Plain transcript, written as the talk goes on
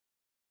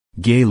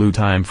Gayloo,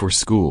 time for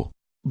school.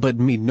 But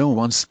me no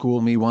want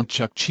school, me want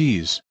Chuck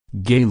Cheese.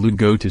 Gayloo,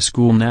 go to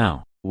school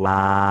now.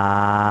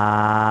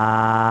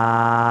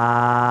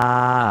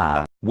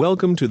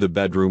 Welcome to the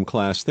bedroom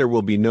class. There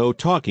will be no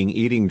talking,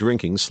 eating,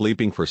 drinking,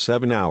 sleeping for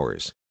 7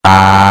 hours.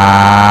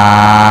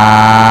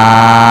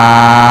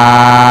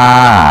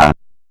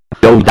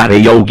 Yo dare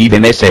yo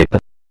give me set.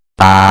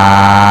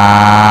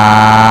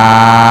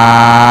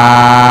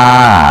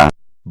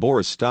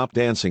 Boris, stop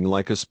dancing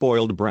like a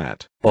spoiled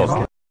brat.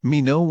 Okay. Me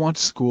no want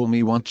school,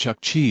 me want Chuck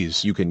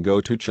Cheese. You can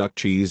go to Chuck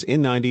Cheese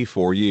in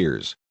 94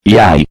 years.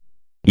 Yay.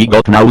 You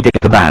got now the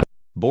bad.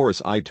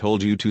 Boris, I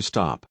told you to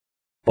stop.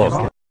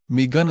 Okay.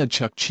 Me gonna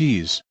Chuck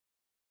Cheese.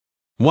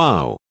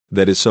 Wow,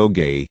 that is so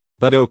gay,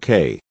 but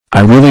okay.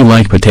 I really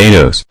like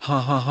potatoes.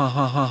 Ha ha ha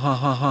ha ha ha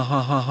ha ha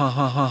ha ha ha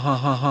ha ha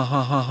ha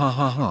ha ha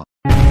ha ha.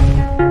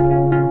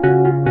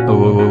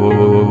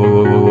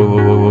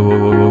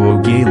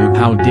 Gayloo,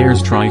 how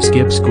dares try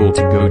skip school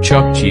to go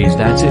Chuck Cheese?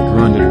 That's it.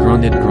 Grunted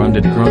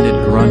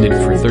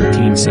for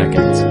 13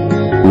 seconds.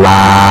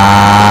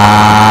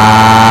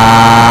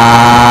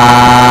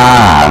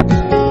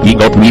 You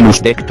got minus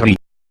deck 3.